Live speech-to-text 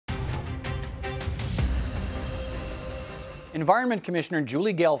Environment Commissioner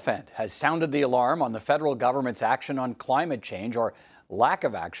Julie Gelfand has sounded the alarm on the federal government's action on climate change, or lack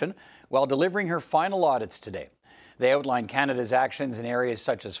of action, while delivering her final audits today. They outline Canada's actions in areas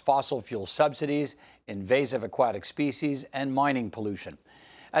such as fossil fuel subsidies, invasive aquatic species, and mining pollution.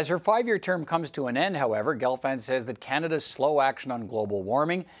 As her 5-year term comes to an end, however, Gelfand says that Canada's slow action on global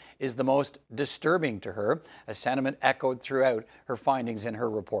warming is the most disturbing to her, a sentiment echoed throughout her findings in her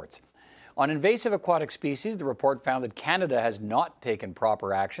reports. On invasive aquatic species, the report found that Canada has not taken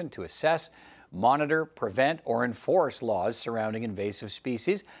proper action to assess, monitor, prevent, or enforce laws surrounding invasive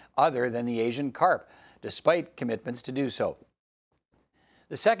species other than the Asian carp, despite commitments to do so.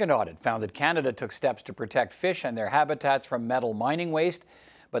 The second audit found that Canada took steps to protect fish and their habitats from metal mining waste,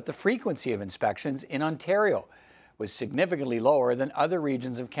 but the frequency of inspections in Ontario was significantly lower than other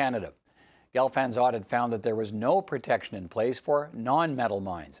regions of Canada. Gelfand's audit found that there was no protection in place for non-metal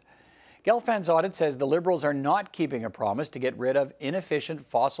mines. Gelfand's audit says the Liberals are not keeping a promise to get rid of inefficient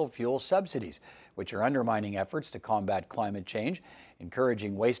fossil fuel subsidies, which are undermining efforts to combat climate change,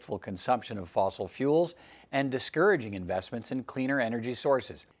 encouraging wasteful consumption of fossil fuels, and discouraging investments in cleaner energy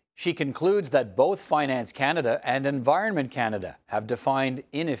sources. She concludes that both Finance Canada and Environment Canada have defined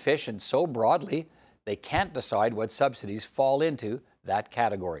inefficient so broadly they can't decide what subsidies fall into that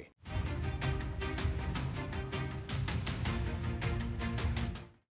category.